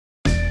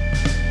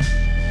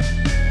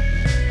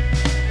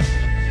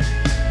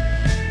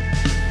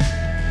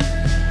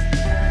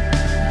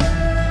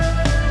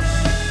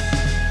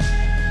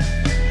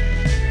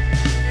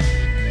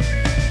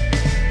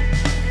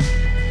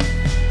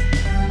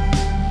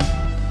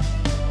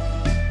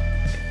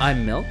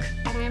I'm Milk.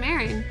 And I'm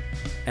Erin.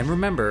 And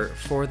remember,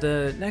 for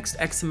the next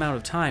X amount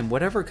of time,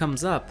 whatever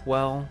comes up,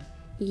 well...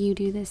 You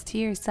do this to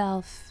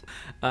yourself.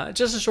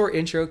 Just a short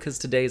intro, because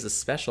today is a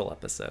special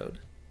episode.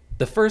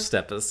 The first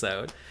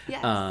episode.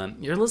 Yes.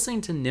 You're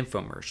listening to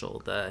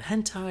Nymphomercial, the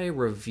hentai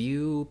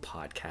review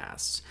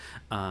podcast.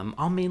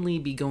 I'll mainly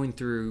be going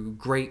through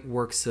great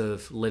works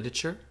of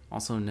literature,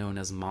 also known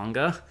as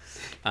manga.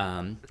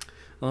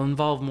 It'll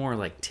involve more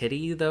like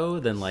titty,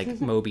 though, than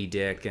like Moby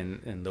Dick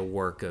and the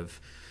work of...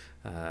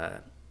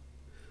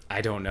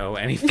 I don't know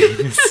any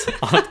famous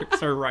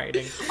authors or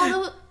writing.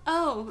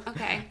 Oh,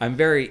 okay. I'm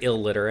very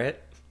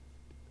illiterate.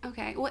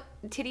 Okay. What,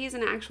 titty is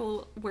an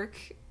actual work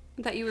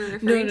that you were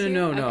referring to?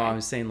 No. Okay.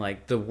 I'm saying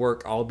like the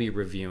work I'll be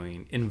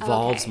reviewing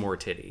involves Okay. more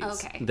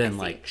titties Okay. than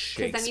like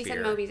Shakespeare. Because then you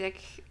said Moby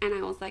Dick, and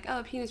I was like, oh,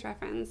 a penis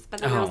reference.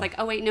 But then I was like,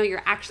 oh, wait, no,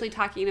 you're actually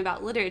talking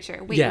about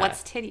literature. Wait,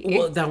 what's titty?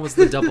 Well, that was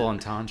the double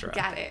entendre.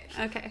 Got it.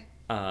 Okay.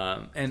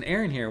 And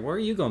Erin here, what are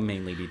you going to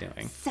mainly be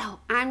doing? So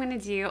I'm going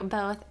to do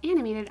both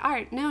animated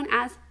art known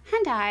as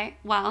hentai.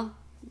 Well,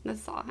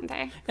 this is all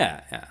hentai.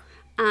 Yeah.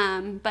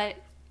 But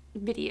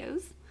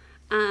videos.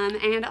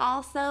 And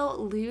also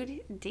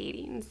lewd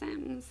dating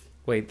sims.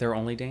 Wait, they're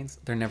only dates?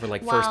 They're never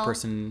like Well,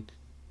 first-person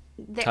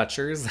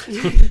touchers?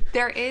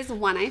 There is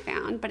one I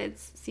found, but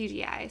it's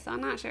CGI, so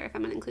I'm not sure if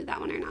I'm going to include that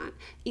one or not.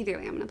 Either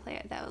way, I'm going to play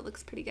it, though. It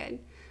looks pretty good.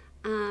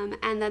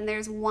 And then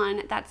there's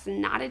one that's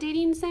not a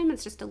dating sim.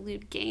 It's just a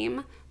lewd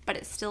game, but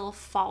it still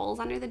falls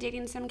under the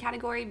dating sim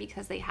category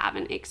because they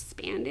haven't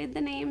expanded the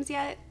names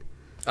yet.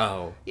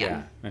 Oh,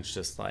 yeah. It's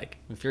just like,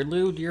 if you're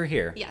lewd, you're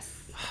here.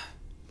 Yes.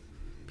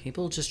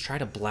 People just try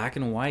to black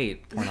and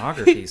white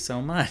pornography so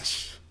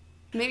much.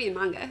 Maybe in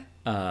manga.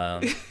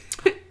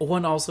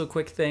 One also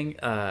quick thing.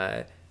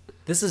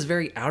 This is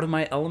very out of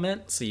my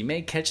element, so you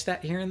may catch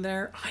that here and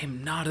there. I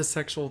am not a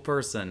sexual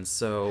person,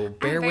 so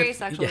bear I'm a with very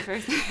sexual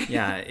person.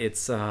 Yeah,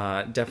 it's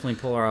definitely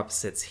polar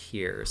opposites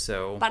here.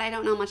 So, But I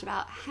don't know much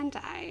about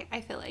hentai,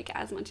 I feel like,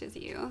 as much as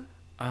you.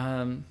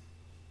 I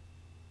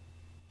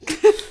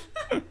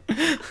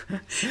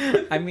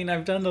mean,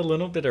 I've done a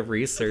little bit of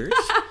research.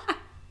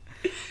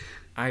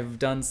 I've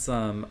done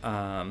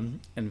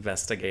some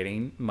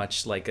investigating,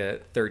 much like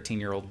a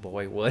 13-year-old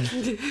boy would.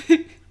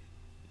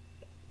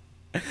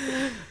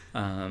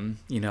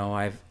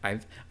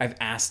 I've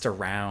asked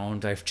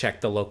around. I've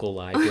checked the local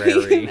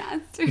library.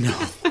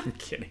 No, I'm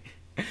kidding.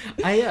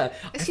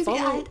 Excuse me.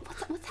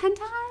 What's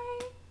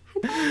hentai?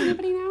 Hentai?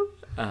 Anybody know?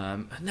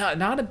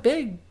 Not a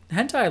big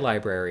hentai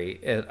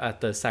library at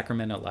the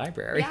Sacramento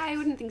Library. Yeah, I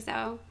wouldn't think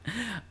so.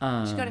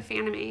 You should go to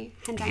Fanime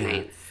hentai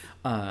nights.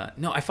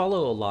 No, I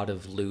follow a lot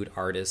of lewd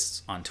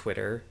artists on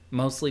Twitter,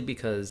 mostly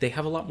because they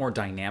have a lot more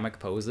dynamic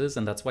poses,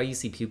 and that's why you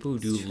see people who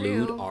do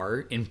lewd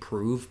art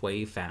improve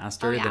way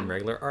faster than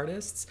regular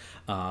artists.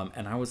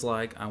 And I was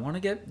like, I want to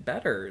get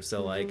better.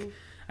 So,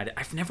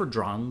 I've never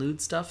drawn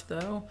lewd stuff,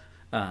 though.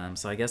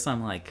 So I guess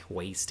I'm, like,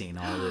 wasting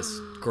all this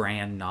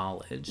grand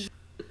knowledge.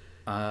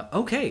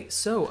 Okay,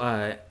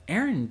 so,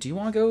 Erin, do you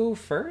want to go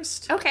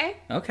first? Okay.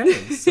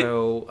 Okay,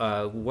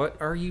 so what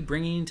are you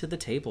bringing to the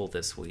table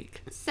this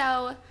week?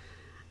 So,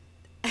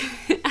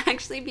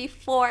 actually,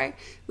 before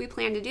we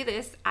planned to do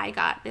this, I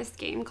got this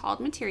game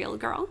called Material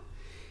Girl.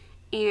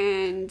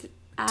 And,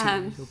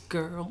 Material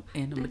girl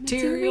in a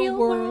material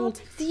world.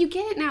 So you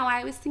get it now.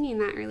 I was singing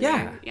that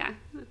earlier. Yeah.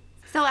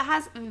 So it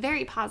has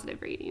very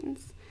positive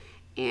ratings.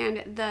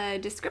 And the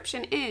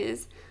description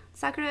is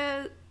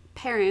Sakura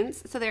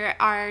parents, so there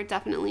are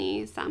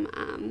definitely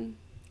some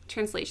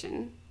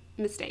translation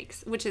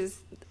mistakes, which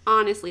is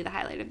honestly the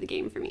highlight of the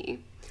game for me.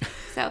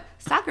 So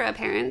Sakura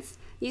parents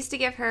used to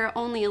give her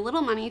only a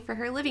little money for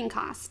her living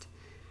cost.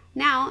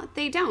 Now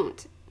they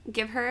don't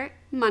give her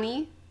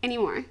money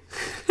anymore.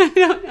 I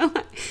don't know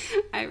why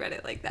I read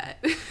it like that.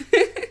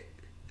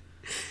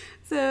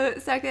 So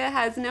Sakura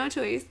has no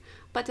choice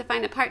but to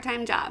find a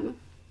part-time job.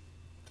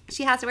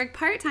 She has to work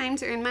part-time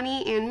to earn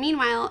money and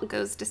meanwhile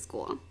goes to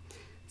school.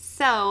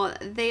 So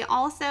they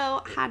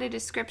also had a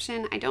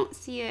description. I don't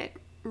see it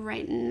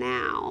right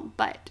now,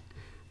 but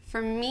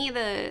for me,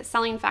 the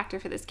selling factor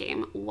for this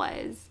game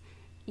was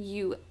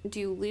you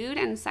do lewd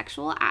and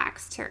sexual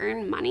acts to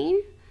earn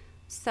money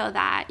so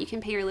that you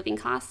can pay your living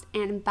costs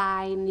and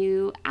buy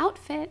new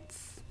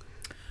outfits.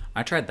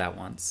 I tried that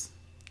once.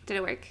 Did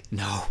it work?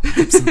 No,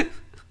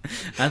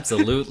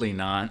 absolutely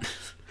not.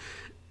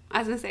 I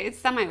was going to say, it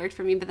semi-worked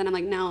for me, but then I'm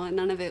like, no,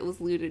 none of it was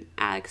lewd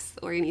acts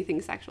or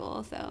anything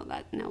sexual, so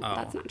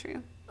that's not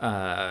true.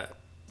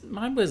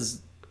 Mine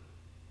was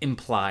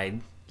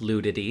implied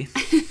ludity.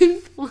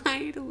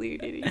 Implied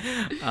ludity.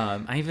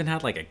 I even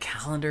had like a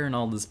calendar and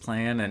all this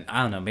plan, and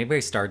I don't know, maybe I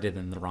started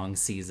in the wrong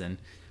season.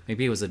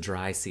 Maybe it was a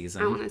dry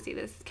season. I want to see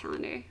this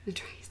calendar.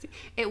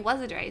 It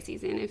was a dry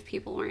season if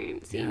people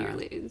weren't seeing your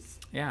lewds.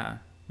 Yeah,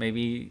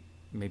 maybe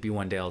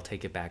one day I'll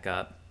take it back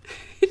up.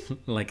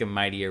 Like a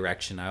mighty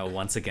erection, I will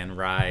once again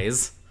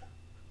rise.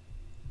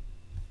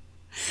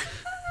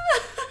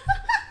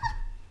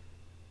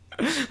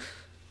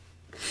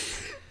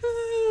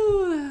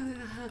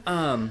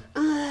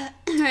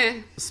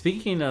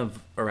 Speaking of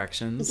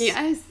erections.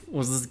 Yes.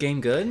 Was this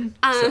game good? Is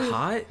it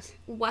hot?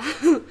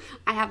 Well,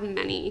 I have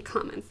many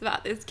comments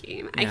about this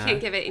game. Yeah. I can't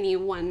give it any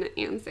one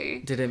answer.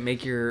 Did it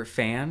make your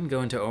fan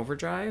go into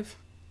overdrive?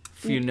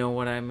 If you know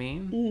what I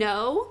mean?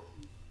 No.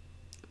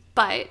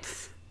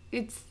 But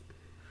it's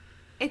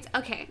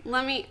okay.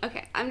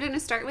 I'm going to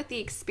start with the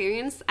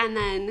experience and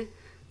then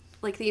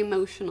like the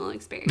emotional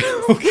experience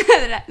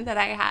that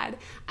I had,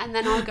 and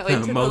then I'll go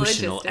into the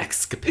emotional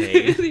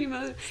escapade.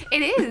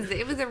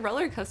 It was a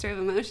roller coaster of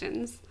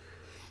emotions.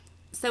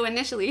 So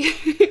initially,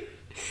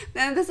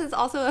 then this is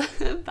also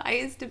a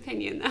biased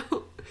opinion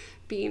though,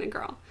 being a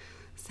girl.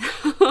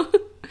 So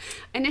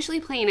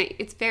initially playing it,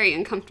 it's very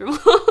uncomfortable.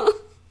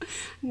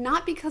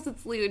 Not because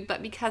it's lewd,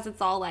 but because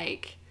it's all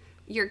like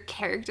your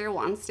character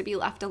wants to be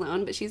left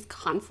alone, but she's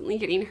constantly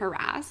getting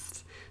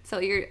harassed.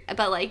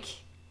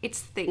 It's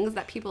things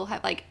that people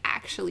have like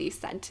actually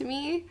said to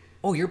me.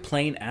 Oh, you're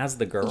playing as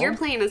the girl? You're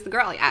playing as the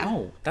girl, yeah.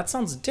 Oh, that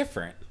sounds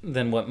different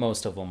than what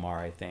most of them are,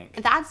 I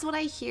think. That's what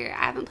I hear.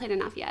 I haven't played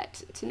enough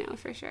yet to know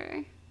for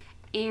sure.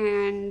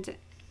 And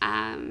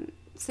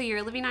so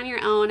you're living on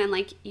your own, and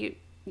like you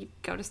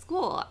go to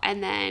school,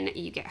 and then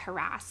you get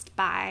harassed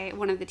by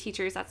one of the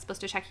teachers that's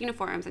supposed to check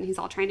uniforms, and he's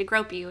all trying to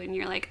grope you, and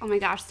you're like, oh my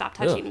gosh, stop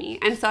touching me.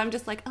 And so I'm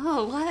just like,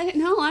 oh, what?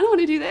 No, I don't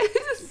want to do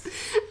this.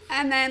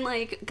 And then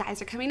like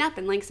guys are coming up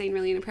and like saying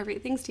really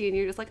inappropriate things to you, and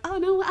you're just like, oh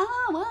no,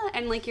 what?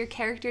 And like your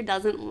character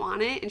doesn't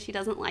want it, and she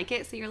doesn't like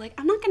it, so you're like,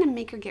 I'm not gonna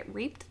make her get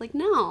raped. Like,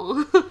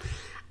 no.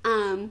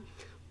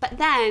 But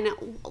then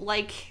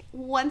like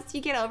once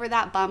you get over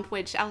that bump,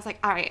 which I was like,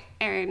 all right,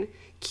 Erin,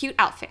 cute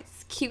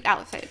outfits.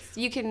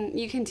 You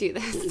can do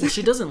this.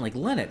 She doesn't like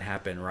let it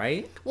happen,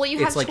 right? Well,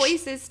 you have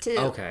choices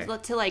to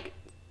like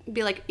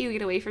be like, ew,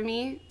 get away from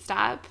me,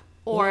 stop,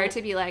 or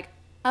to be like,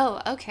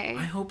 oh, okay.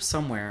 I hope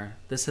somewhere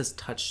this has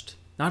touched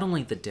not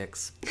only the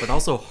dicks but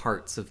also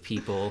hearts of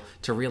people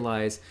to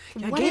realize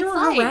getting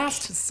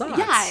harassed sucks.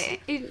 Yeah,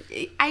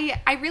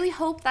 I really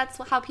hope that's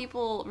how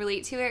people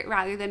relate to it,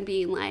 rather than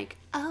being like,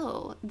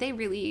 oh, they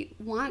really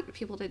want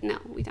people to. No,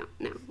 we don't.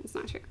 No, it's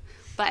not true.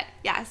 But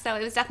yeah, so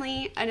it was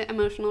definitely an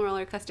emotional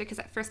roller coaster, because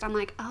at first I'm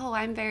like, oh,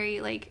 I'm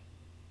very like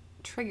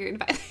triggered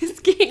by this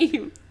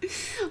game.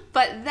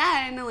 But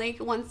then like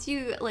once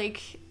you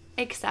like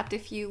accept a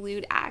few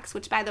lewd acts,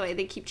 which by the way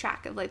they keep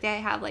track of, like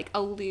they have like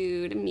a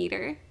lewd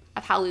meter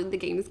of how lewd the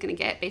game is going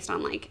to get based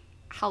on like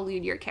how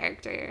lewd your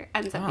character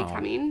ends up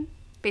becoming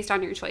based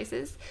on your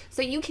choices.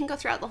 So you can go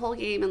throughout the whole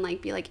game and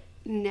like be like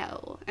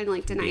no and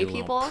like deny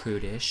people,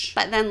 prudish.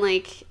 But then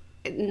like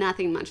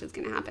nothing much is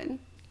going to happen.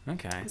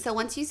 Okay. So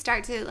once you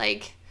start to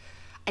like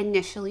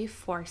initially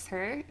force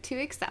her to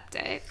accept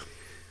it,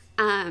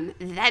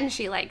 then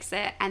she likes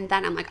it, and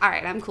then I'm like, all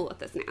right, I'm cool with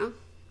this now.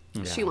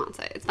 Yeah. She wants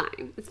it.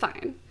 It's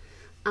fine.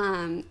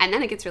 And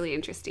then it gets really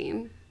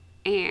interesting,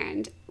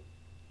 and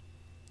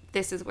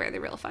this is where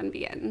the real fun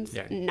begins.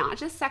 Yeah. Not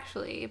just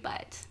sexually,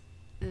 but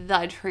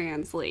the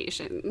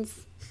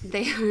translations.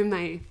 They are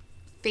my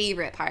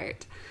favorite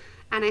part,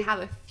 and I have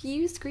a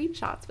few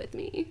screenshots with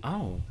me.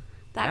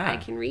 That I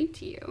can read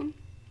to you.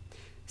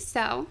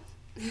 So,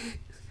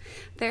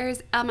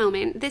 there's a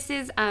moment. This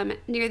is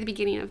near the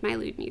beginning of my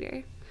lewd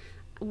meter,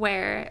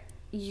 where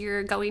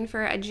you're going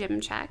for a gym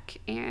check,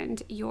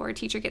 and your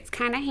teacher gets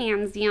kind of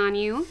handsy on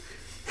you.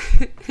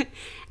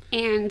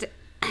 And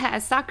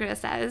as Sakura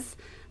says,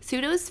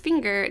 Pseudo's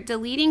finger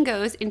deleting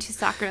goes into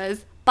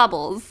Sakura's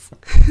bubbles.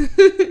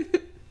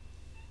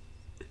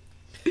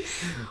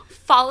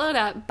 Followed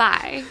up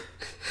by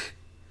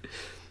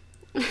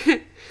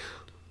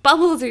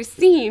bubbles are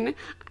seen.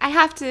 I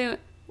have to...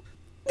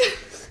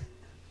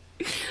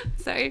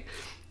 Sorry.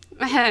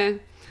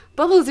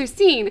 Bubbles are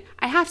seen.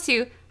 I have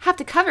to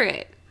cover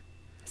it.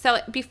 So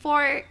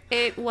before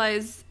it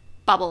was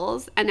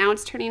bubbles, and now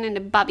it's turning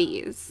into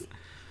bubbies.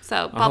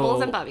 So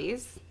bubbles and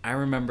bubbies. I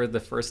remember the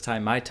first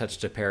time I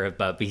touched a pair of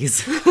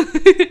bubbies.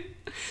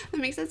 That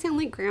makes it sound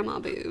like grandma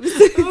boobs.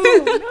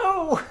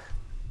 Oh,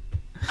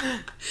 no.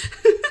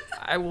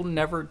 I will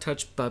never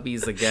touch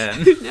bubbies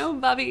again. No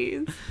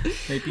bubbies.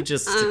 Maybe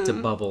just stick to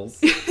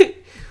bubbles.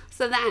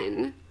 So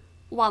then,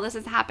 while this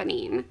is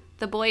happening,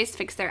 the boys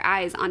fix their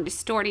eyes on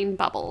distorting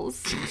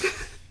bubbles.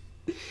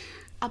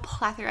 A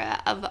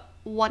plethora of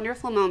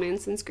wonderful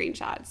moments and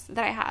screenshots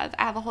that I have.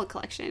 I have a whole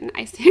collection.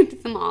 I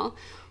saved them all,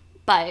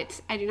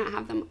 but I do not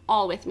have them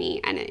all with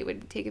me, and it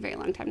would take a very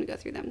long time to go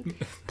through them.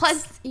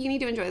 Plus, you need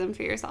to enjoy them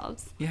for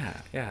yourselves.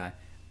 Yeah.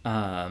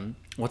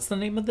 What's the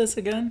name of this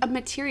again? A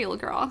Material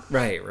Girl.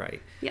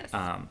 Right. Yes.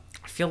 I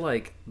feel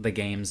like the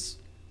games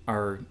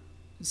are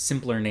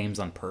simpler names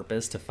on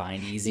purpose to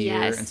find easier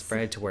and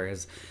spread, to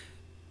whereas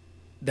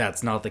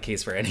that's not the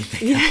case for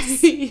anything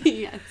else.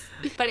 Yes.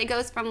 But it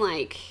goes from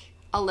like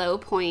a low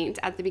point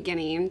at the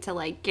beginning to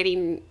like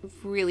getting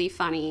really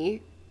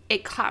funny.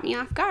 It caught me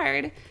off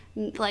guard.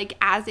 Like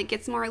as it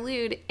gets more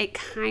lewd, it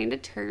kind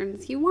of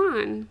turns you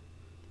on.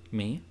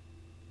 Me?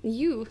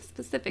 You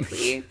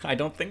specifically. I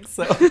don't think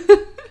so.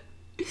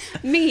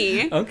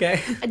 Me.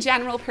 Okay. A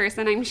general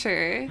person, I'm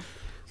sure.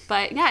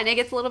 But yeah, and it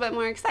gets a little bit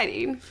more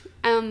exciting.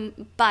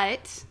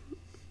 But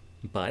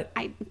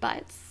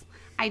Butts.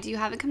 I do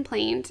have a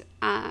complaint.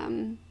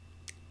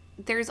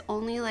 There's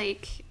only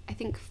like, I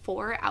think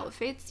 4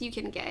 outfits you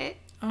can get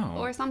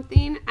or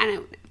something.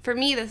 And for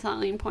me, the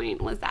selling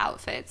point was the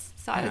outfits.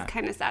 So I was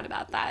kind of sad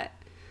about that.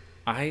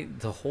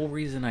 The whole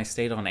reason I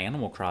stayed on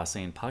Animal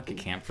Crossing Pocket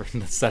Camp for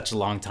such a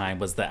long time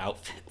was the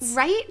outfits.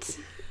 Right?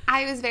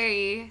 I was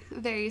very,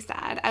 very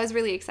sad. I was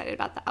really excited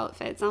about the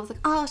outfits. And I was like,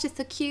 oh, she's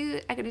so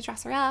cute. I'm going to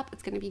dress her up.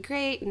 It's going to be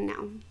great.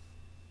 No.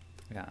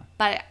 Yeah.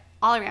 But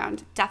all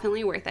around,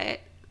 definitely worth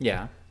it.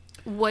 Yeah.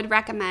 Would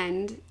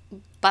recommend,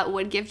 but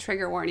would give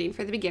trigger warning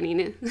for the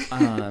beginning.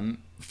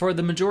 For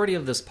the majority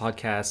of this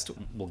podcast,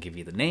 we'll give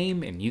you the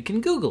name and you can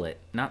Google it.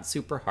 Not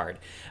super hard.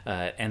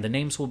 And the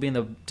names will be in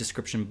the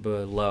description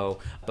below.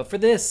 But for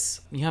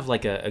this, you have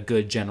like a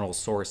good general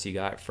source you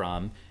got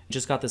from. You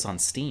just got this on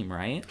Steam,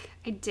 right?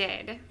 I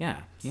did.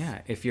 Yeah.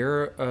 If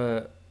you're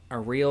a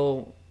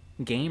real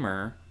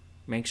gamer,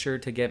 make sure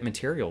to get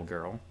Material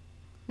Girl.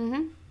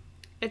 Mm-hmm.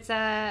 It's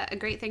a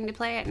great thing to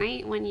play at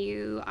night when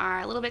you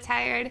are a little bit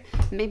tired,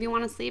 maybe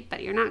want to sleep,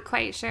 but you're not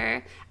quite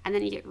sure, and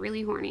then you get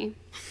really horny.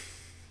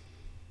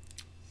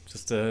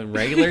 Just a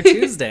regular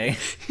Tuesday.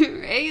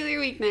 Regular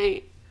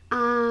weeknight.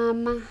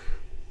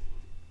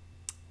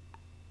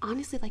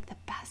 Honestly, like the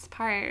best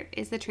part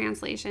is the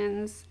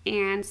translations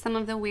and some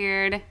of the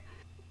weird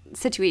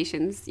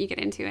situations you get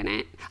into in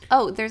it.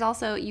 Oh, there's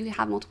also, you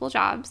have multiple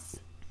jobs,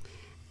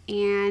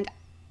 and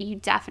you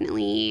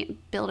definitely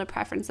build a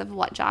preference of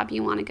what job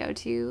you want to go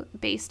to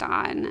based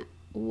on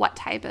what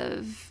type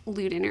of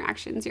lewd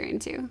interactions you're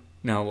into.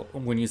 Now,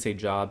 when you say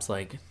jobs,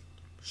 like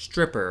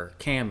stripper,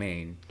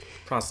 camming,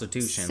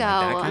 prostitution, so,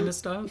 like that kind of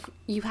stuff?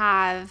 You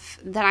have,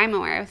 that I'm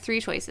aware of, 3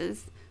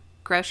 choices.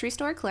 Grocery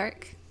store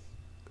clerk,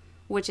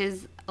 which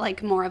is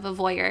like more of a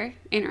voyeur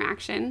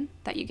interaction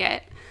that you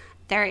get.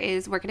 There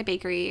is work at a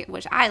bakery,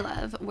 which I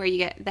love, where you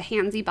get the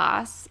handsy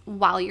boss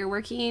while you're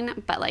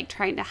working, but like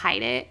trying to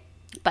hide it.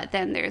 But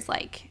then there's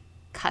like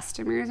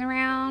customers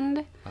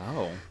around.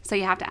 Oh. So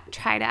you have to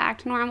try to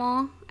act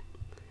normal.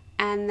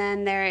 And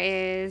then there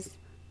is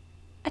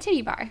a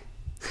titty bar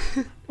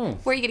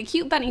where you get a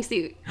cute bunny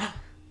suit.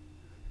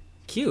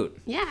 Cute.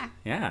 Yeah.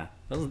 Yeah.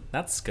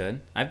 That's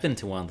good. I've been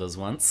to one of those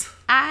once.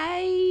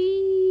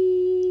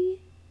 I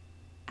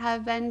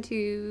have been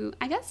to,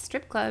 I guess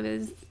strip club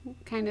is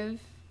kind of.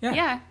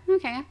 Yeah.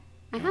 Okay.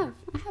 I have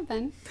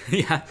been.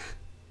 Yeah.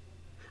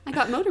 I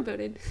got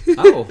motorboated.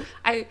 Oh.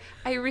 I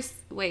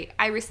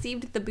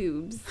received the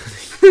boobs.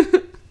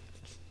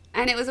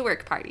 And it was a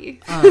work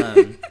party.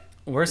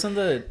 What are some of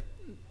the,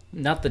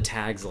 not the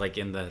tags like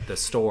in the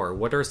store,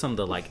 what are some of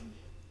the like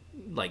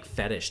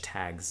fetish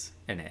tags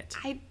in it?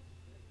 I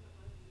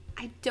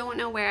don't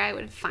know where I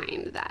would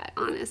find that,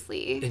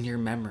 honestly. In your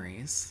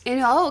memories.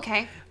 Oh,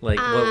 okay. Like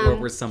what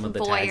were some of the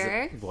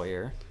voyeur. tags?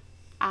 Voyeur.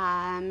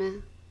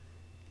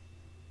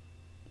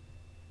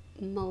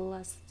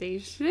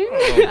 Molestation.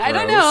 Oh, I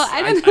don't know.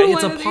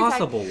 It's a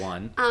possible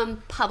one.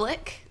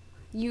 Public.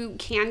 You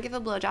can give a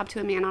blowjob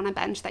to a man on a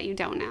bench that you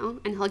don't know,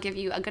 and he'll give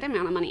you a good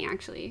amount of money,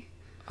 actually.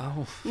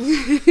 Oh.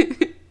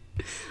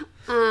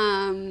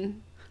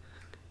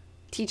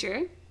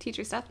 Teacher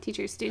stuff.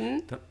 Teacher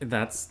student.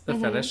 That's the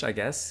fetish, I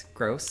guess.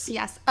 Gross.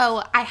 Yes.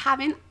 Oh, I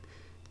haven't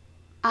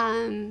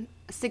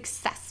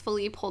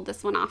successfully pulled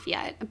this one off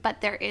yet,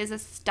 but there is a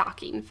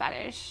stalking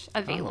fetish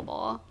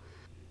available. Oh.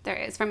 There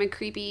is, from a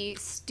creepy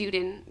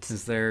student.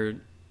 Is there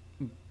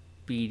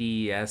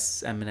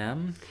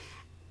BDSM?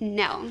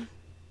 No,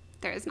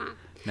 there is not.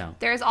 No.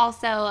 There's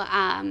also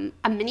a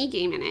mini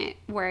game in it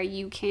where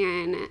you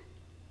can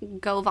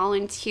go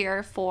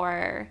volunteer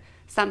for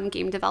some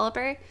game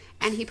developer,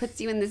 and he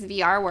puts you in this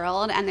VR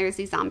world, and there's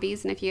these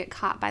zombies, and if you get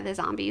caught by the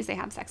zombies, they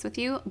have sex with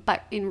you.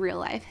 But in real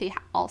life, he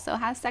also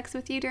has sex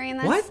with you during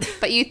this. What?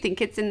 But you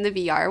think it's in the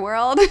VR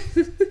world.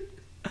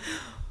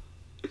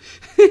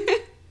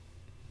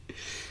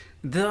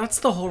 That's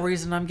the whole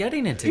reason I'm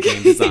getting into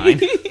game design.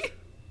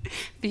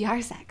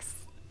 VR sex.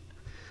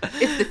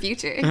 It's the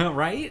future.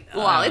 Right?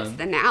 Well, it's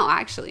the now,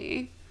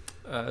 actually.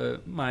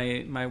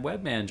 My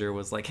web manager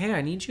was like, hey,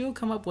 I need you to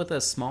come up with a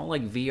small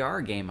like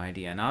VR game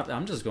idea. And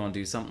I'm just going to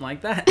do something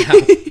like that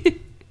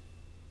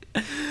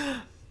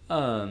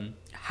now.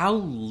 How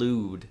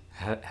lewd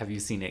have you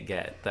seen it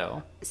get,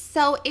 though?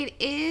 So it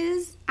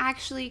is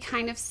actually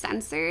kind of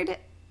censored.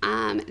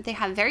 They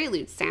have very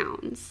lewd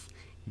sounds.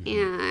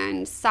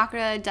 And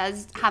Sakura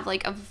does have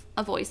like a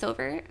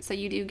voiceover, so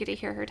you do get to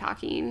hear her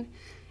talking.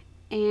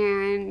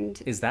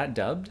 And is that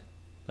dubbed,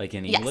 like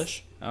in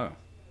English? Oh,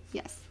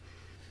 yes.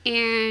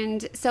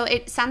 And so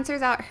it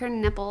censors out her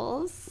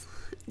nipples,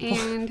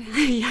 and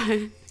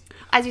yeah,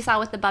 as you saw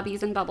with the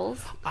bubbies and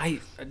bubbles. I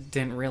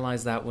didn't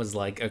realize that was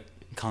like a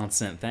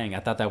constant thing.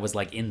 I thought that was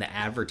like in the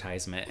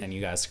advertisement, and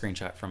you got a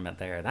screenshot from it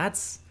there.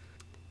 That's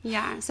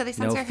so they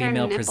censor her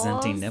female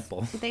presenting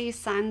nipple. They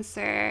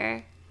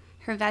censor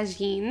her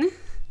vagine.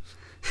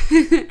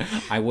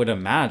 I would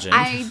imagine.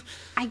 I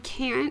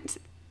can't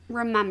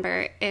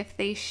remember if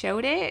they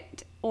showed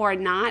it or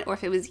not, or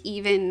if it was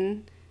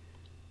even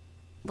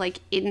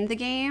like in the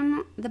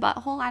game, the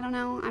butthole. I don't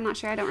know. I'm not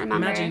sure. I don't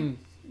remember. Imagine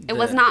It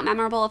was not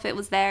memorable if it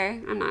was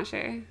there. I'm not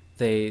sure.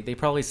 They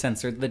probably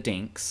censored the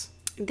dinks.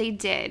 They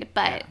did,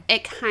 but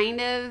it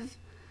kind of...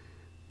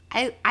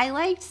 I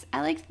liked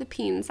the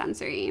peen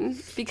censoring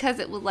because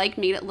it would like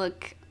made it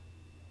look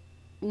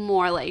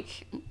more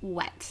like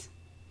wet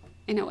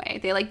in a way.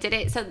 They like did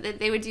it so that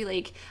they would do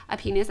like a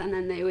penis and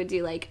then they would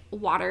do like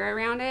water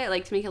around it,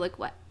 like to make it look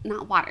wet.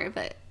 Not water,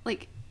 but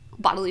like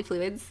bodily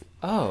fluids.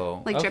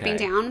 Oh, like dripping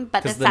down.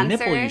 But the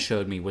nipple you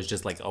showed me was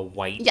just like a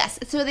white. Yes,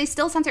 so they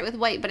still censor it with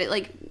white, but it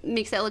like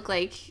makes it look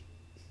like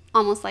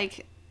almost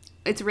like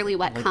it's really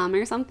wet cum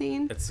or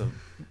something.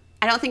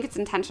 I don't think it's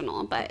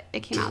intentional, but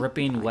it came out.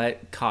 Dripping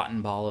wet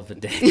cotton ball of a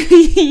dick.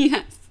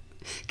 Yes.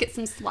 Get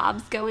some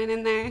swabs going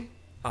in there.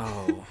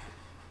 Oh.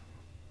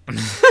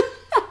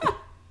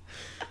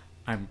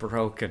 I'm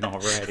broken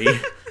already.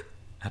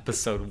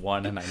 Episode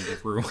 1 and I'm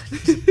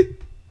ruined.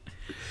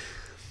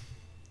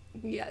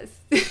 Yes.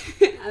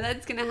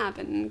 That's going to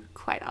happen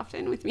quite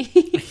often with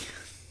me.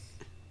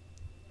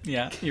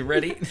 Yeah, you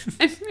ready?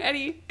 I'm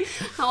ready.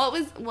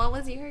 What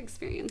was your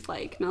experience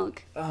like,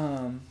 Milk?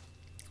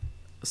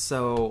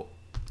 So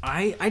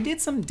I did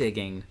some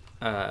digging,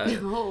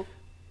 to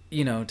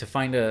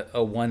find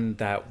a one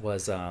that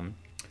was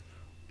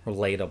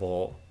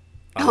relatable.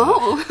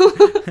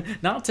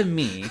 Not to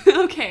me.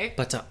 Okay.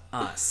 But to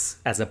us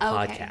as a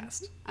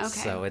podcast. Okay.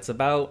 So it's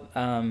about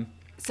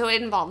so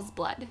it involves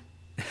blood.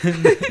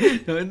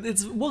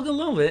 It's a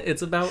little bit.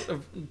 It's about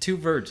 2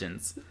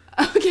 virgins.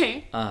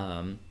 Okay.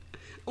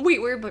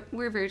 Wait,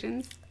 we're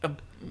virgins.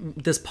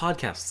 This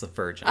podcast is a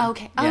virgin.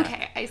 Okay. Yeah.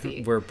 Okay, I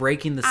see. We're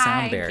breaking the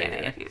sound barrier.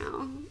 I get it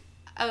now.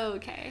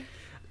 Okay.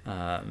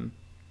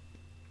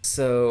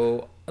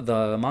 So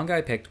the manga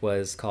I picked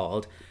was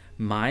called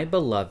My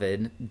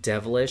Beloved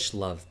Devilish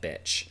Love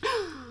Bitch.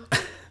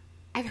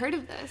 I've heard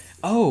of this.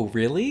 Oh,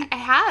 really? I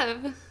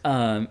have.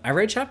 I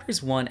read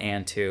chapters 1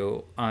 and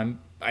 2. I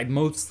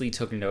mostly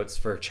took notes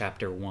for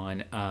chapter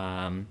 1.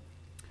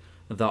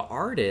 The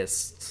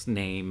artist's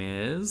name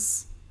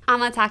is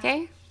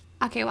Amatake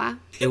Akewa.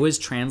 It was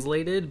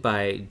translated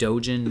by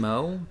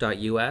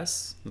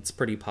dojinmo.us. It's a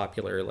pretty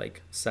popular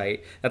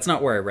site. That's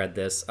not where I read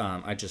this.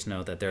 I just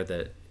know that they're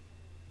the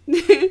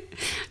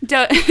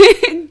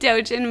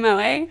Dojin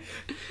Moe.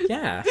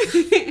 Yeah.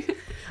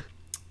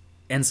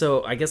 And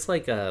so I guess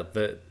it had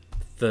a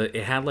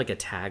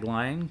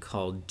tagline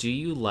called "Do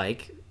you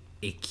like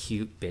a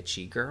cute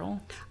bitchy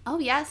girl?" Oh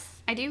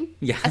yes, I do.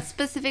 Yeah.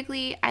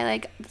 Specifically, I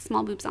like the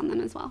small boobs on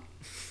them as well.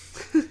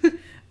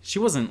 She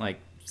wasn't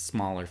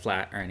small or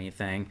flat or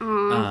anything.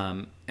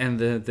 And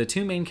the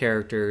 2 main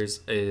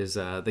characters is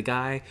the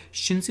guy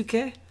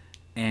Shinsuke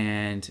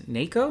and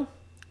Neiko.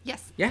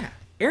 Yes. Yeah.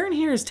 Aaron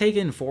here has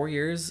taken 4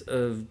 years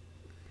of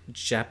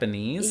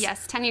Japanese.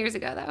 Yes, 10 years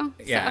ago though.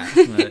 Yeah.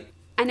 So.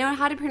 I know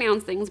how to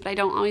pronounce things, but I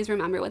don't always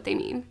remember what they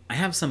mean. I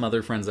have some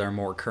other friends that are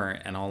more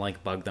current, and I'll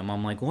bug them.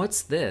 I'm like,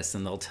 "What's this?"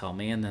 And they'll tell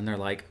me, and then they're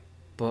like,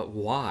 "But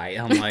why?"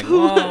 I'm like,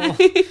 "Well,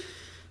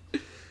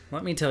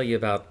 let me tell you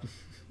about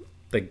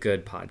the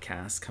good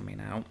podcast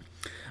coming out."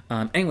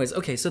 Anyways,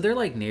 okay, so they're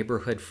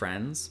neighborhood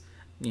friends.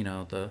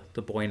 The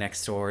boy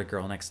next door,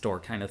 girl next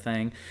door kind of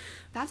thing.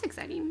 That's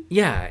exciting.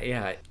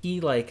 Yeah. He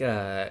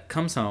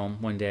comes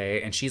home one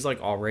day and she's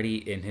already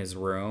in his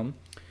room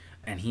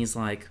and he's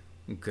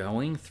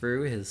going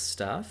through his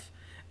stuff.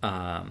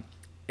 And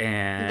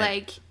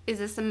is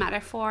this a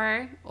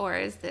metaphor or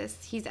is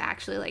this he's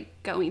actually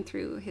going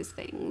through his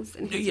things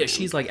in his room?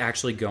 She's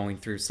actually going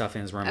through stuff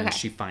in his room and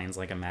she finds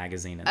a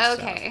magazine and stuff.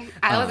 Okay.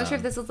 I wasn't sure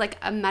if this was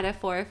a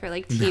metaphor for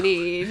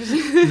teenage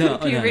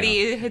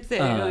puberty hits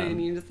it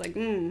and you're just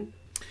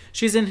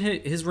She's in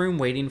his room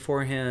waiting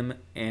for him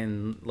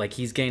and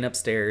he's getting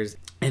upstairs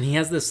and he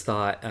has this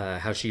thought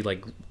how she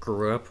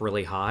grew up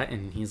really hot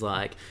and he's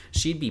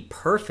she'd be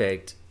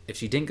perfect if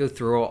she didn't go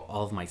through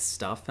all of my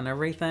stuff and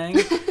everything.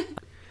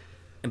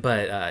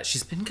 But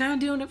she's been kind of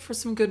doing it for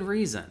some good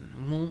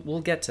reason.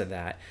 We'll get to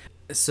that.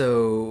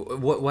 So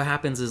what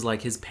happens is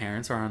his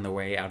parents are on the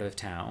way out of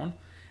town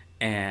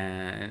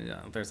and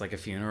there's a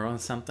funeral or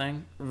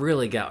something.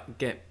 Really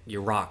get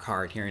you rock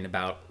hard hearing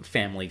about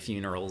family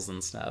funerals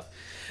and stuff.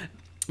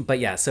 But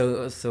yeah,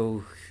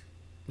 so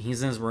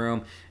he's in his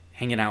room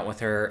hanging out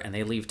with her and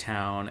they leave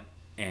town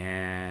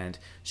and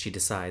she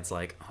decides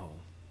oh,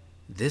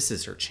 this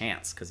is her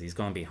chance because he's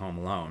going to be home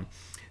alone.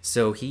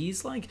 So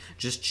he's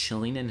just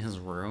chilling in his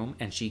room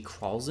and she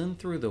crawls in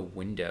through the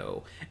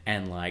window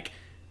and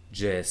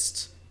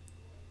just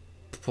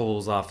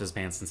pulls off his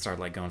pants and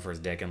starts going for his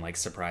dick and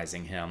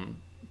surprising him.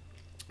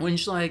 When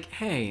she's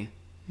hey,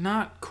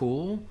 not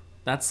cool.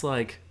 That's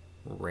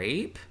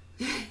rape.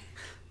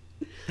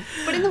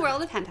 But in the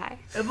world of hentai.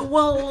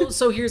 Well,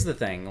 so here's the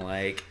thing,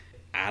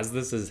 as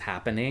this is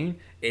happening,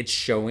 it's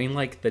showing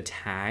the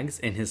tags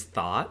in his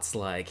thoughts.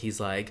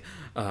 He's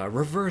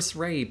reverse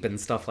rape and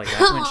stuff like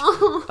that.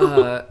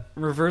 Which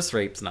reverse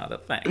rape's not a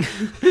thing.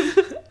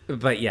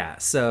 But yeah,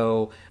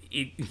 so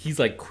he's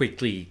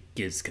quickly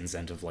gives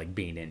consent of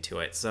being into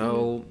it.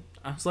 So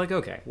I was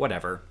okay,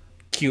 whatever.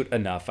 Cute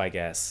enough, I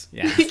guess.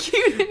 Yeah.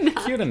 Cute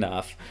enough. Cute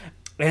enough.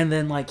 And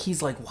then, like,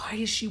 he's like, why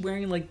is she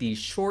wearing, like, these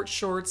short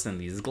shorts and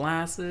these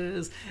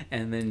glasses?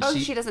 And then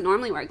she doesn't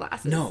normally wear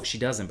glasses. No, she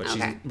doesn't. But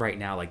she's right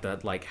now, like, the,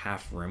 like,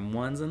 half-rim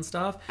ones and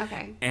stuff.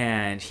 Okay.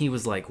 And he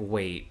was like,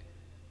 wait,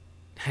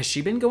 has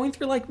she been going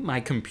through, like,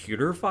 my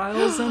computer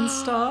files and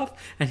stuff?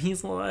 And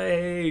he's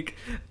like,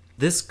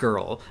 this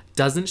girl,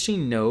 doesn't she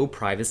know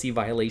privacy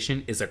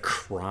violation is a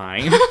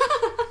crime?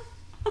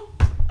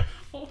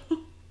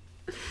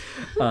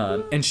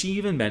 And she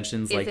even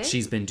mentions, like,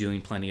 she's been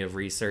doing plenty of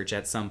research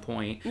at some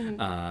point.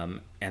 Mm-hmm.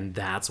 And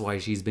that's why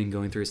she's been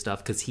going through stuff,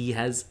 because he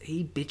has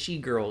a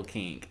bitchy girl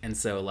kink. And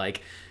so,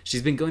 like,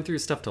 she's been going through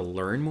stuff to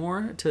learn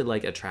more, to,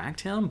 like,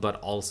 attract him, but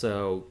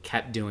also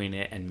kept doing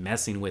it and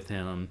messing with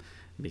him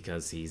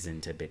because he's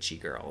into bitchy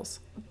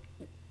girls.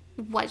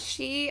 Was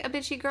she a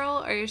bitchy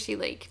girl, or is she,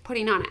 like,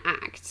 putting on an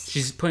act?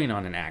 She's putting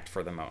on an act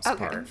for the most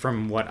part,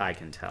 from what I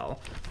can tell.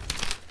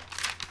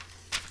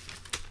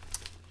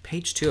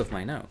 Page 2 of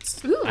my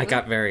notes. Ooh. I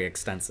got very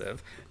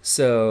extensive.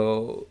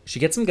 So she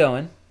gets him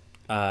going.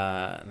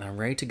 And I'm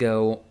ready to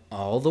go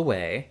all the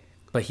way.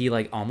 But he,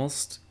 like,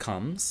 almost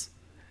comes.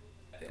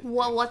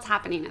 Well, what's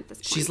happening at this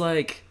point? She's,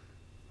 like,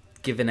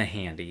 given a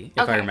handy,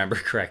 if I remember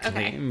correctly.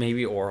 Okay.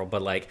 Maybe oral,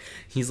 but, like,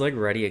 he's, like,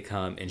 ready to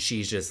come. And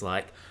she's just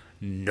like,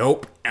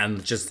 nope.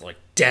 And just, like,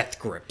 death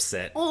grips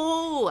it.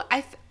 Oh,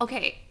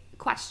 okay.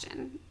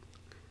 Question.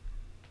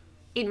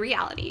 In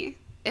reality,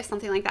 if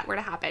something like that were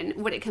to happen,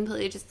 would it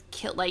completely just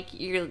kill, like,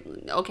 you're,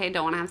 okay,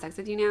 don't want to have sex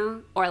with you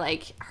now? Or,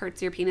 like,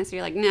 hurts your penis, so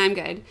you're like, nah, I'm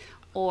good?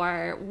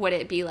 Or would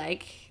it be,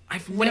 like,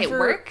 would it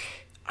work?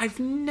 I've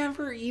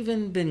never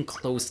even been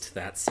close to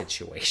that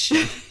situation.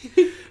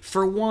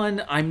 For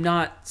one, I'm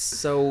not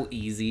so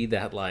easy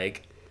that,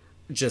 like,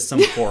 just some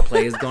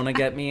foreplay is gonna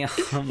get me.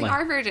 We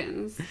are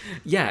virgins.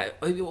 Yeah.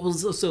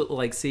 So,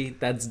 like, see,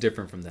 that's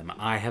different from them.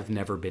 I have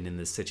never been in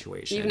this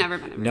situation. You've never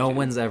been in a virgin. No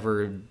one's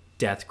ever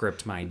death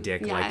gripped my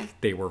dick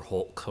like they were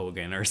Hulk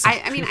Hogan or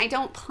something. I mean, I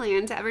don't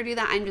plan to ever do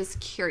that. I'm just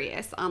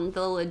curious on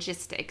the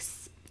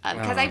logistics.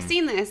 Because I've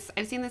seen this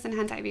in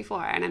hentai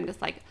before, and I'm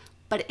just like,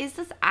 but is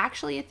this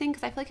actually a thing?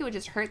 Because I feel like it would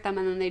just hurt them,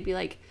 and then they'd be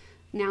like,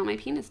 now my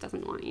penis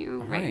doesn't want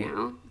you right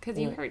now because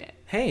you hurt it.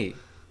 Hey,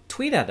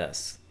 tweet at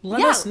us.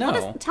 Let us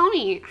know. Tell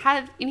me,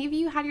 have any of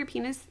you had your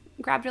penis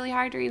grabbed really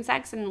hard during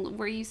sex, and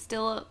were you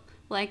still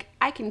like,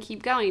 I can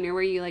keep going? Or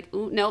were you like,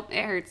 ooh, nope,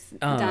 it hurts,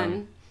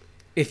 done?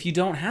 If you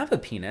don't have a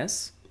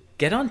penis,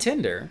 get on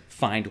Tinder,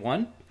 find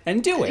one,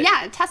 and do it.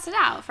 Yeah, test it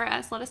out for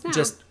us. Let us know.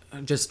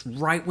 Just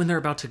right when they're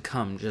about to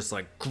come, just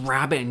like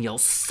grab it and yell,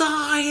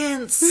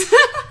 science!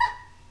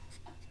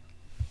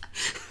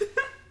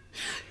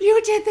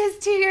 You did this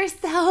to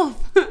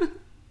yourself.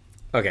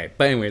 Okay,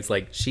 but anyways,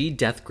 like, she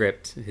death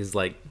gripped his,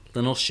 like,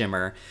 little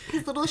shimmer.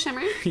 His little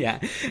shimmer? Yeah.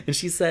 And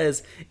she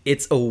says,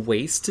 it's a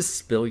waste to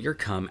spill your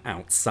cum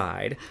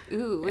outside.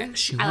 Ooh,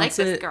 I like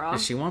this girl.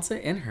 She wants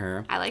it in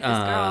her. I like this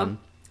girl.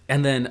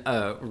 And then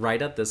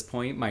right at this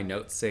point, my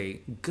notes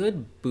say,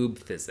 good boob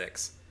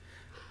physics.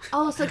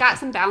 Oh, so got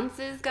some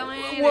bounces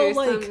going? Well, or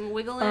like, some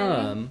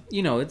wiggling?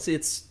 You know,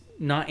 it's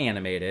not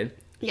animated.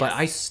 Yes. But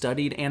I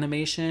studied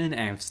animation,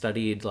 and I've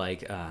studied,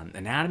 like,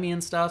 anatomy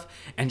and stuff,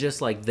 and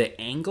just, like, the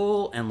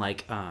angle, and,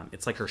 like,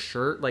 it's, like, her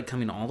shirt, like,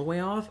 coming all the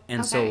way off,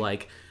 and so,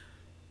 like,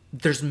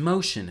 there's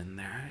motion in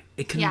there.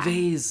 It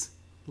conveys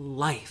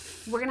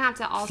life. We're gonna have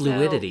to also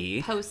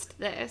fluidity. Post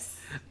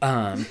this.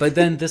 But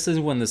then this is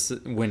when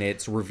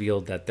it's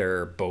revealed that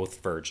they're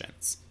both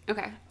virgins.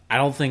 Okay. I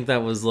don't think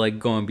that was, like,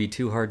 going to be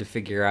too hard to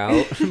figure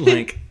out,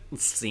 like,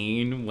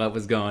 seeing what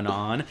was going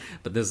on,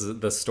 but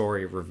the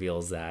story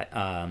reveals that.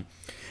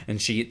 And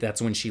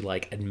that's when she,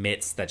 like,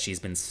 admits that she's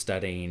been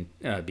studying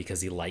because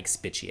he likes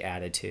bitchy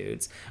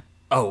attitudes.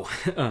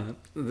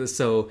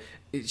 So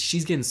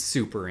she's getting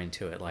super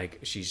into it. Like,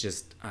 she's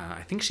just,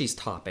 I think she's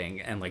topping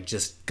and, like,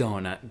 just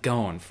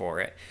going for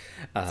it.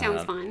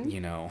 Sounds fun.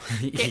 You know.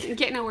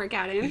 Getting a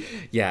workout in.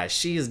 Yeah,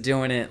 she's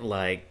doing it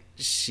like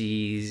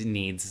she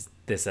needs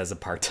this as a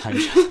part-time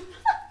job.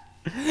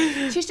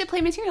 She should play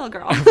Material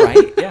Girl.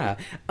 Right, yeah.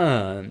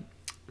 And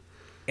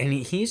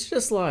he's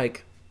just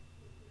like,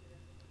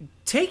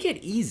 take it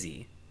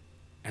easy.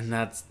 And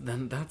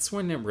that's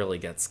when it really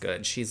gets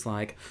good. She's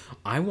like,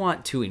 I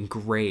want to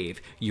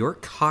engrave your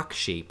cock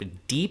shape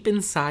deep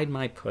inside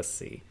my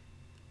pussy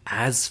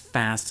as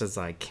fast as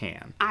I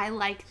can. I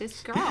like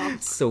this girl.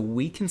 So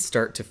we can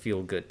start to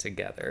feel good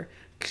together.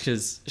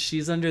 Because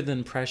she's under the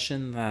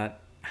impression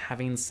that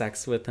having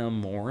sex with him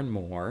more and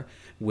more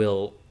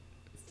will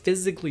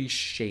physically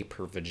shape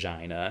her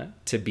vagina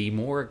to be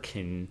more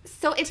akin.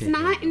 So it's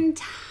not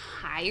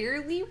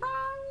entirely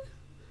wrong?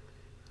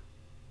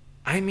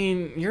 I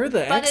mean, you're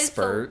the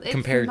expert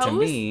compared to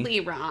me. It's mostly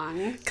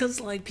wrong. Because,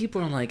 like,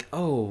 people are like,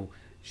 oh,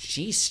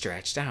 she's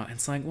stretched out. And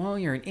it's like, well,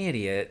 you're an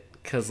idiot.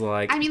 Because,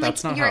 like,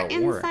 that's not how it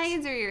works. Your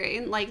insides or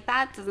your like,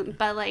 that doesn't,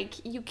 but,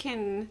 like, you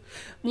can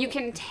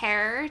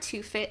tear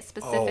to fit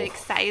specific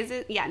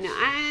sizes. Yeah,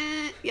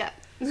 no, yeah.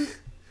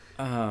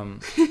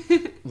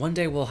 One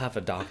day we'll have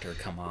a doctor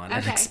come on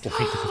and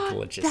explain all the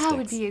logistics. That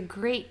would be a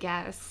great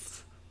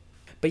guest.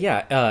 But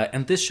yeah,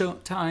 and this show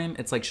time,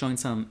 it's like showing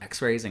some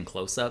X-rays and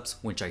close-ups,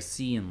 which I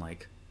see in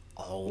like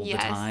all the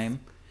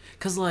time.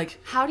 Cause like,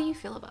 how do you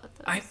feel about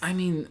this? I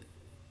mean,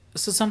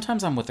 so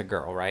sometimes I'm with a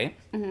girl, right?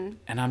 Mm-hmm.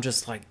 And I'm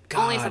just like,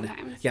 God. Only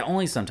sometimes. Yeah,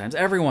 only sometimes.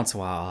 Every once in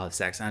a while I'll have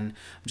sex, and I'm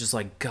just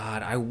like,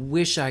 God, I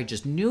wish I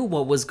just knew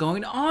what was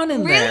going on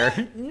in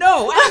there.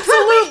 No,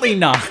 absolutely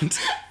not.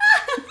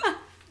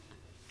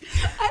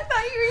 I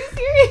thought you were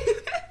serious.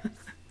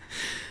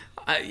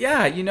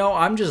 Yeah, you know,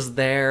 I'm just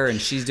there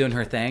and she's doing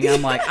her thing.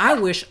 I'm like, I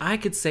wish I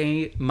could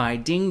say my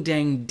ding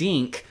dang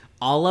dink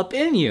all up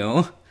in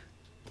you.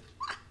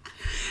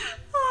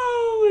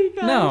 Oh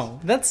my gosh. No,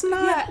 that's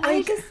not. Yeah, like...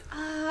 I just,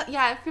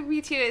 yeah, for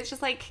me too. It's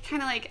just like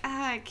kind of like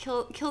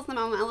kills the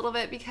moment a little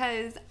bit,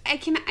 because I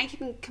can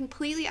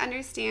completely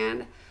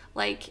understand,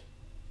 like,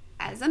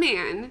 as a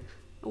man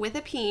with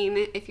a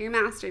peen, if you're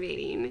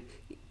masturbating,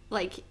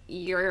 like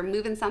you're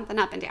moving something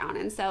up and down,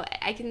 and so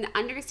I can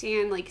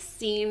understand like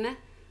seeing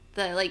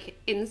the like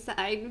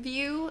inside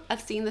view of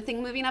seeing the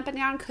thing moving up and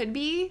down could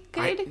be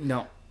good.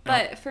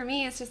 But for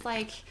me, it's just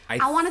like,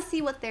 I want to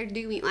see what they're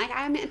doing. Like,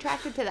 I'm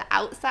attracted to the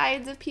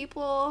outsides of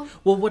people.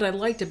 Well, what I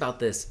liked about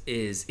this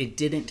is it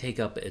didn't take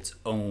up its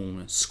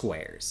own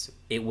squares.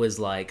 It was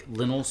like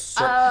little,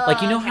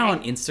 like, you know how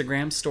on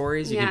Instagram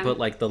stories you can put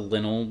like the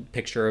little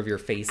picture of your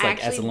face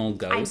like as a little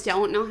ghost? I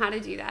don't know how to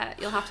do that.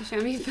 You'll have to show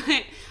me.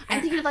 But I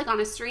think of like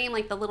on a stream,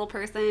 like the little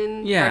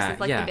person versus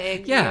like the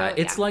big. Yeah,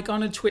 it's like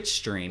on a Twitch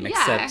stream,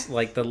 except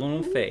like the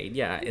little fade.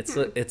 Yeah, it's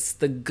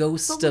the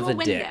ghost of a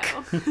dick.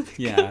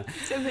 Yeah.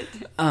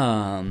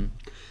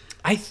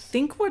 I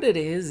think what it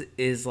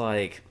is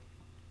like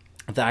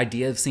the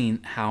idea of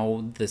seeing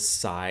how the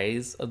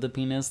size of the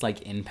penis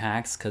like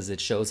impacts, because it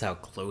shows how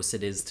close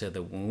it is to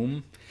the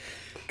womb.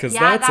 Because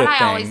that's a thing.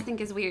 I always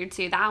think is weird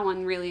too. That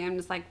one really, I'm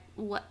just like,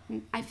 what?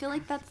 I feel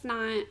like that's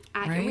not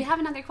accurate. Right? We have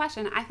another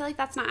question. I feel like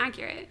that's not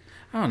accurate.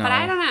 I don't know. But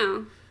I don't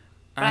know.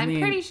 But I'm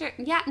pretty sure.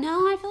 Yeah,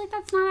 no, I feel like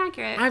that's not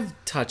accurate. I've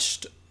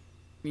touched,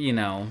 you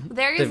know,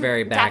 there is the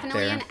very back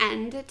definitely there. An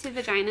end to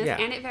vaginas,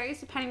 and it varies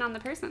depending on the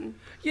person.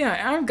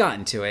 Yeah, I've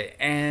gotten to it,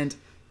 and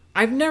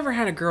I've never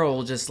had a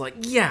girl just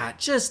like,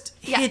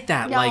 hit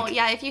that, like,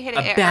 if you hit it,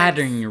 a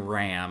battering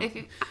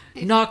ram.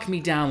 Knock me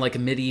down like a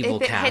medieval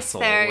castle.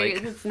 Hits there,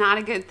 like, it's not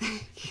a good thing.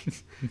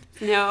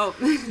 No.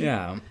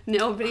 Yeah.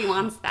 Nobody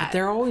wants that. But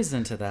they're always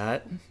into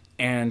that,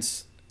 and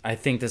I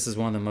think this is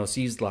one of the most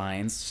used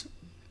lines.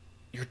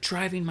 You're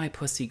driving my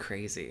pussy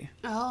crazy.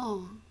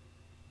 Oh.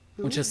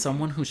 Which is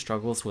someone who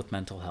struggles with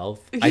mental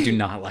health. I do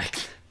not like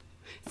that.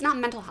 It's not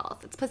mental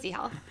health. It's pussy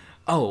health.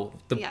 Oh,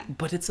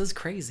 but it says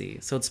crazy.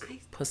 So it's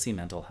pussy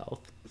mental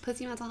health.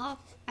 Pussy mental health,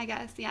 I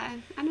guess. Yeah.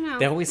 I don't know.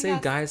 They always say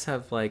guys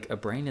have like a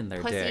brain in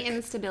their dick. Pussy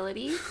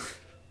instability.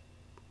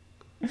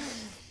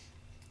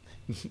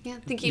 Yeah,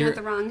 thinking with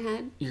the wrong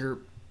head. Your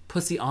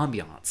pussy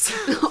ambiance.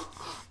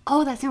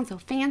 Oh, that sounds so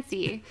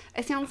fancy.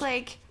 It sounds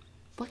like,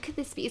 what could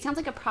this be? It sounds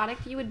like a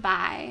product you would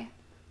buy.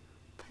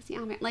 Pussy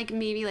ambiance. Like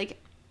maybe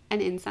like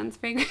an incense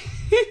fragrance.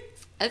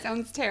 That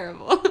sounds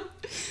terrible.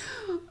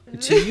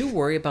 Do you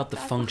worry about the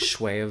feng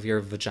shui of your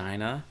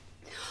vagina?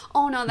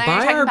 Oh no, then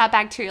you're talking about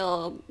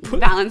bacterial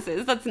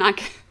balances. That's not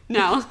good.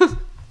 No.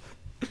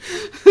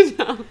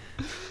 No.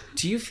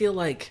 Do you feel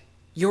like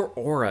your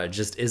aura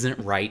just isn't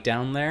right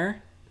down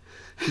there?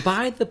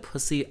 Buy the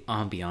pussy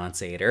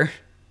ambiance-ator.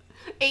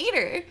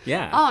 Ater?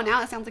 Yeah. Oh,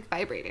 now it sounds like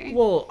vibrator.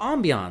 Well,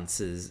 ambiance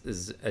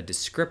is a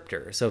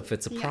descriptor. So if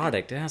it's a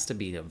product, it has to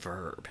be a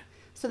verb.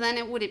 So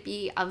then would it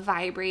be a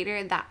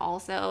vibrator that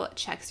also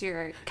checks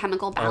your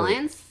chemical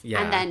balance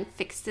and then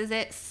fixes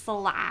it /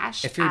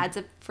 adds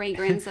a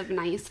fragrance of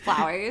nice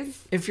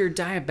flowers? If you're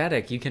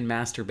diabetic, you can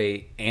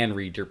masturbate and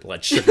read your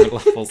blood sugar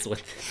levels with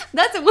it.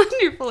 That's a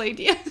wonderful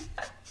idea.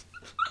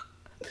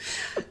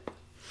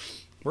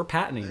 We're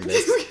patenting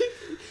this.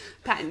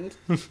 Patent.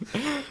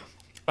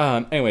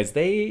 Anyways,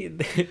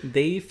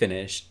 they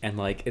finish and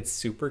like it's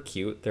super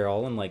cute. They're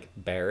all in like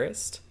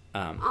embarrassed.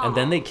 And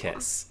then they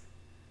kiss.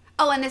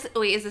 Oh, and is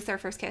this their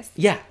first kiss?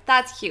 Yeah.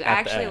 That's cute. I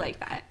actually like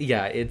that.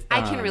 Yeah, it's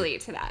I can relate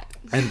to that.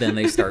 And then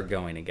they start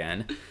going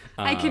again.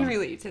 I can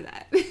relate to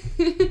that.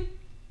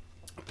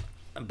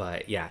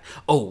 But yeah.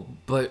 Oh,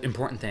 but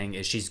important thing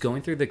is she's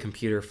going through the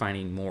computer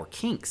finding more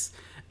kinks.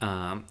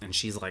 And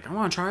she's like, I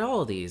want to try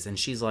all of these. And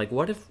she's like,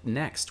 what if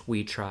next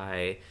we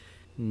try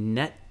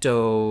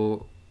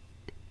Nitorare?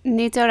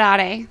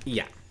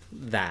 Yeah,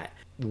 that.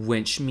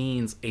 Which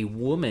means a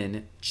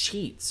woman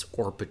cheats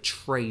or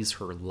betrays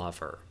her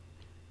lover.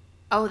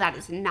 Oh, that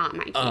is not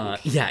my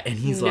kink. Yeah, and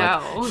he's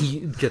like, he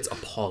gets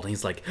appalled. And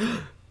he's like,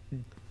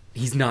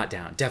 he's not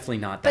down. Definitely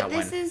not that one.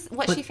 But this is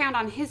what she found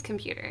on his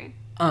computer.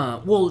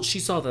 Well,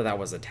 she saw that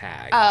was a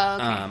tag. Oh,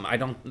 okay. I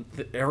don't,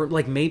 or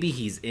like maybe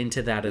he's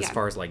into that as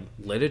far as like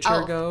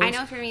literature goes. I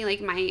know for me,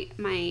 like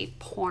my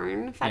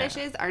porn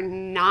fetishes are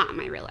not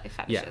my real life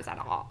fetishes at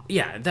all.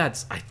 Yeah,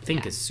 that's, I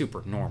think is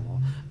super normal.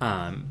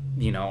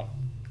 You know,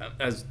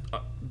 as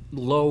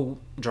low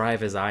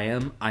drive as I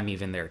am, I'm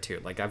even there too.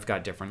 Like I've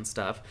got different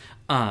stuff.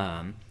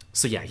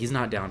 So yeah, he's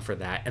not down for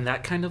that. And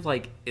that kind of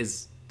like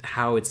is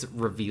how it's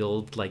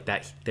revealed like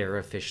that they're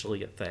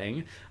officially a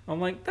thing. I'm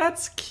like,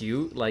 that's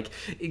cute, like,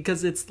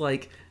 because it's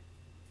like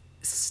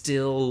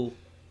still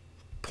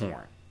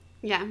porn.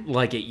 Yeah.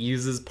 Like, it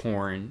uses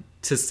porn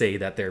to say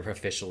that they're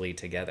officially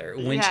together.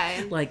 Which,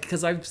 like,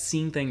 because I've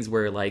seen things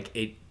where, like,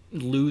 it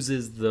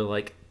loses the,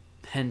 like,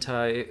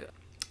 hentai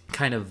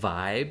kind of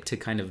vibe to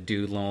kind of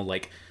do little,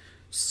 like,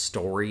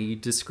 story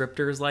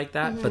descriptors like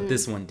that. But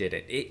this one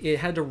didn't. It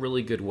had a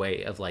really good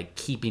way of, like,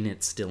 keeping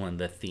it still in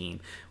the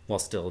theme while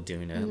still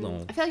doing a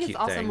little I feel like it's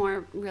also thing.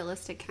 more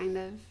realistic, kind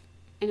of,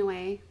 in a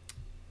way.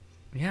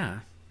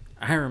 Yeah.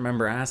 I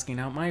remember asking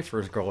out my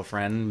first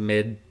girlfriend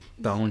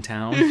mid-Bone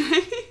Town.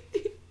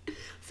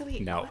 So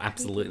wait, No,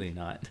 absolutely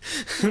not.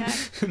 Yeah.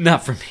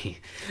 Not for me.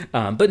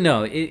 But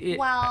no,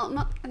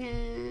 well,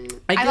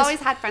 I've always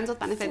had friends with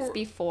benefits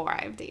before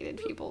I've dated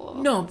people.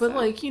 No, but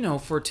like, you know,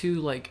 for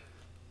two like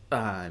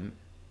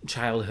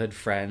childhood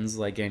friends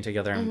like getting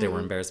together and they were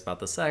embarrassed about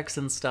the sex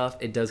and stuff,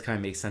 it does kind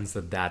of make sense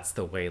that that's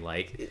the way,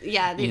 like,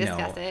 they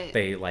discuss it.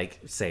 They like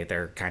say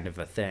they're kind of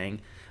a thing.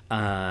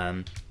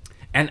 And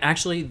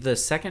actually the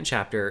second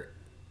chapter,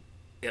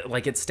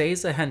 like, it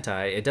stays a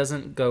hentai. It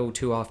doesn't go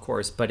too off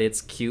course, but it's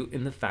cute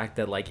in the fact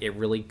that, like, it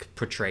really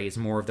portrays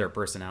more of their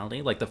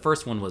personality. Like, the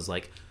first one was,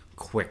 like,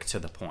 quick to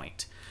the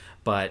point.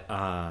 But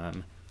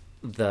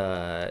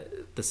the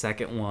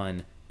second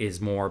one is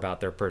more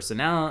about their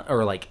personality,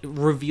 or, like,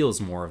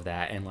 reveals more of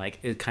that. And, like,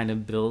 it kind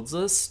of builds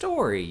a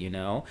story, you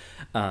know?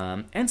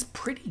 And it's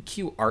pretty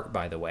cute art,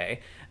 by the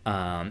way.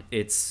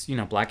 It's, you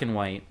know, black and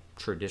white,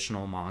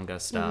 traditional manga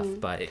stuff,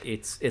 but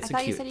it's a cute style. I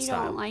thought you said you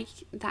don't like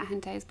that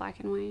hentai is black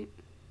and white.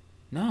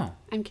 No.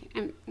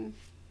 I'm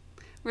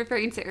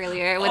referring to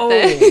earlier with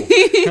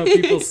the... how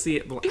people see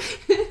it.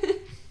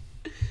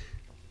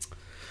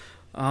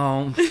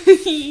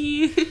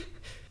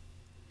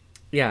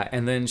 Yeah,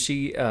 and then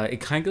she...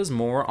 it kind of goes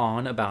more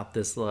on about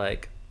this,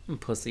 like,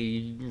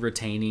 pussy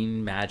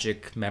retaining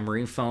magic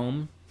memory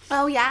foam.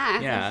 Oh, yeah.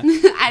 Yeah.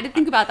 I had to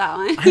think about that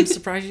one. I'm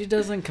surprised she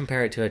doesn't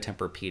compare it to a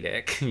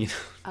Tempur-Pedic, you know?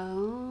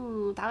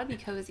 Oh, that would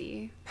be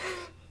cozy.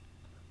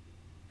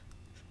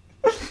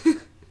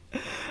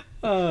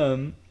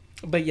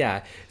 But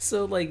yeah,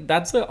 so, like,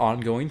 that's the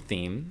ongoing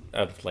theme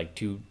of, like,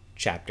 2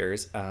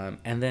 chapters.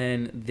 And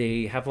then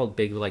they have a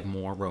big, like,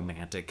 more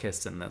romantic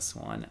kiss in this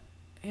one.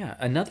 Yeah,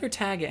 another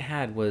tag it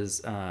had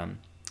was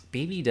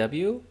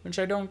BBW, which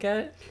I don't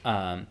get.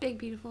 Big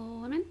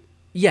Beautiful Women?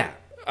 Yeah.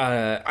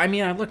 I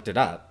mean, I looked it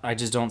up. I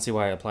just don't see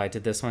why I applied to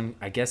this one.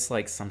 I guess,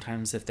 like,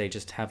 sometimes if they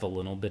just have a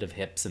little bit of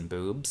hips and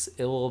boobs,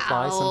 it will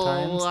apply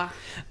sometimes.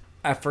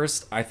 At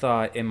first, I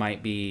thought it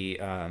might be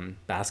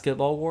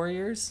Basketball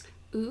Warriors.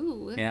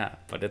 Ooh. Yeah,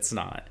 but it's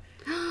not.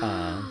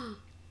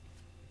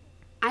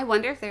 I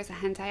wonder if there's a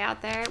hentai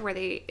out there where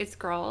it's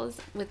girls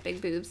with big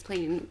boobs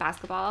playing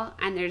basketball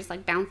and they're just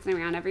like bouncing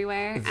around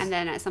everywhere, and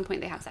then at some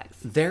point they have sex.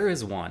 There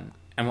is one,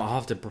 and we'll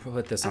have to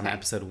put this on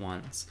episode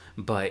once,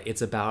 but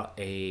it's about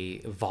a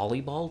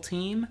volleyball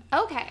team.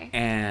 Okay.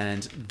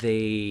 And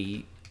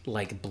they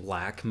like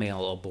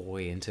blackmail a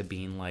boy into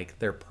being like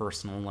their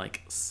personal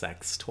like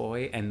sex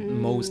toy,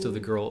 and all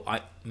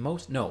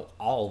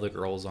the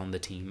girls on the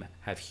team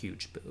have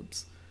huge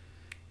boobs.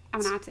 I'm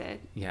gonna have to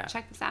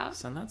check this out.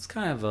 So that's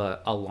kind of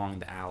along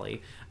the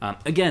alley.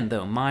 Again,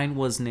 though, mine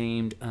was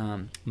named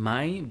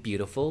My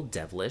Beautiful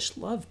Devilish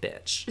Love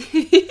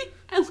Bitch.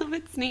 I love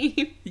its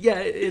name. Yeah,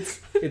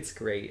 it's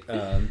great.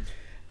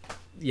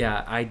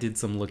 Yeah, I did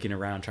some looking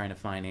around trying to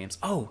find names.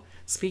 Oh,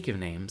 speaking of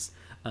names,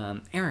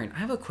 Erin, I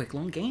have a quick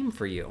little game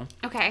for you.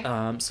 Okay.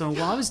 So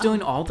while I was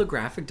doing all the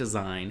graphic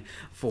design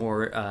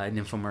for an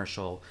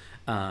infomercial,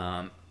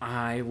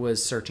 I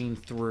was searching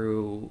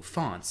through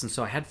fonts. And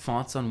so I had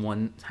fonts on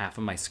one half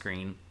of my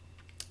screen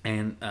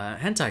and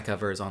hentai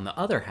covers on the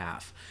other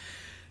half.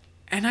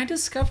 And I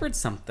discovered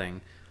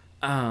something.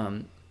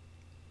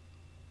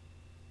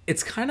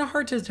 It's kind of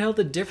hard to tell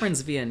the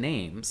difference via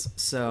names.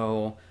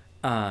 So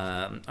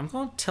I'm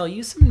going to tell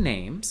you some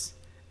names,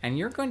 and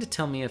you're going to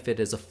tell me if it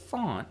is a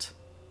font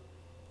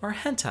or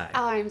hentai.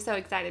 Oh, I'm so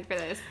excited for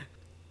this.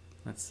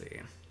 Let's see.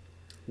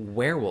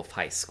 Werewolf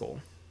High School.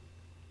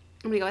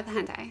 I'm going to go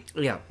with the hentai.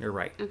 Yeah, you're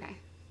right. Okay.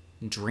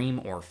 Dream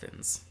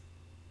Orphans.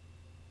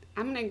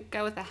 I'm going to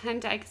go with the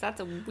hentai because that's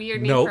a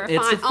weird name for a font.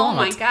 It's a font. Oh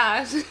my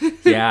gosh.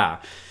 Yeah.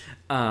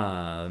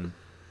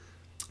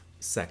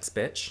 Sex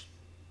Bitch.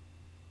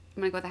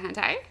 I'm going to go with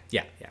the hentai?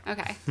 Yeah.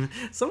 Okay.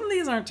 Some of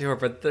these aren't too hard,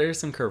 but there's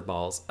some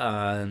curveballs.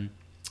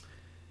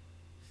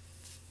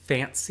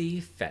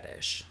 Fancy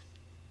Fetish.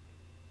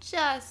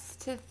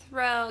 Just to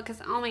throw, because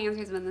all my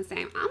answers have been the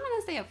same, I'm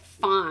going to say a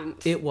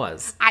font. It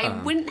was. I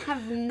wouldn't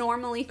have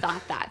normally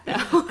thought that,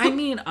 though. I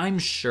mean, I'm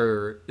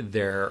sure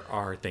there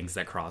are things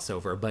that cross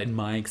over, but in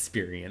my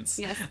experience...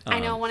 Yes.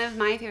 I know one of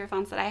my favorite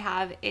fonts that I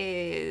have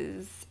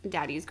is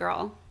Daddy's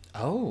Girl.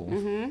 Oh.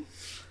 Mm-hmm.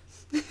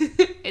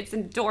 It's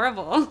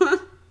adorable.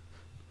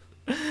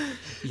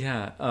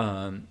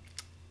 Yeah.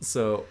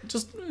 So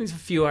just a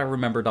few I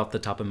remembered off the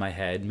top of my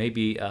head.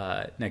 Maybe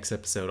next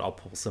episode I'll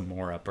pull some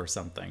more up or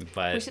something.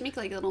 But we should make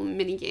like little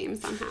mini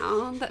games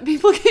somehow that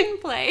people can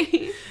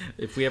play.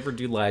 If we ever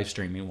do live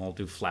streaming, we'll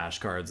do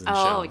flashcards and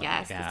show them.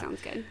 Yes, that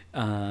sounds good.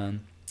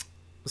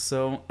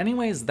 So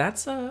anyways,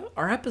 that's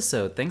our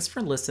episode. Thanks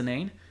for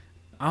listening.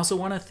 I also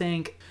want to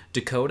thank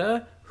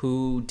Dakota,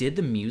 who did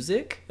the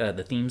music,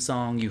 the theme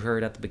song you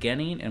heard at the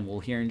beginning, and we'll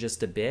hear in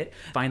just a bit.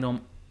 Find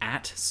them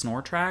at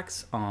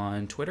Snoretracks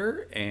on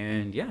Twitter,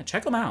 and yeah,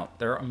 check them out.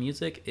 Their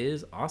music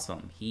is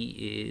awesome. He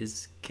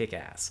is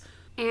kick-ass.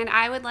 And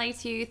I would like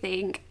to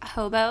thank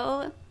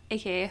Hobo,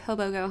 aka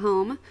Hobo Go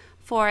Home,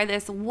 for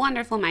this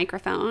wonderful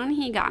microphone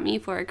he got me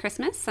for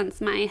Christmas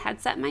since my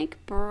headset mic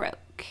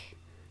broke.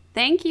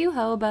 Thank you,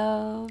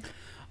 Hobo.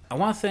 I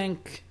want to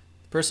thank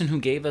the person who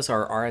gave us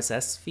our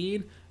RSS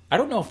feed. I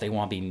don't know if they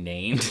want to be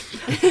named,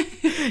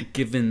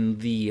 given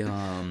the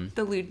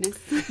lewdness.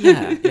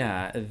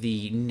 yeah,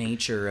 the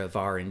nature of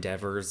our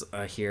endeavors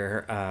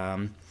here.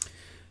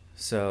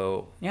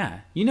 So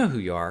yeah, you know who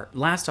you are.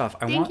 Last off,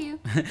 I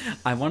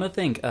want to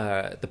thank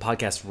the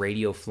podcast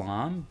Radio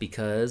Flom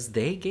because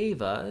they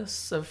gave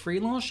us a free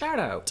little shout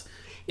out.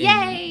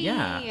 Yay!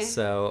 Yeah.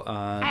 So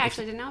I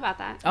actually didn't know about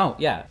that. Oh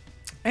yeah.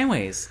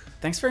 Anyways,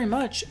 thanks very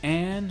much,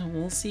 and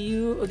we'll see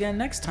you again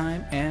next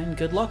time, and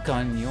good luck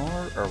on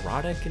your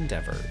erotic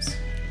endeavors.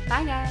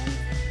 Bye, guys.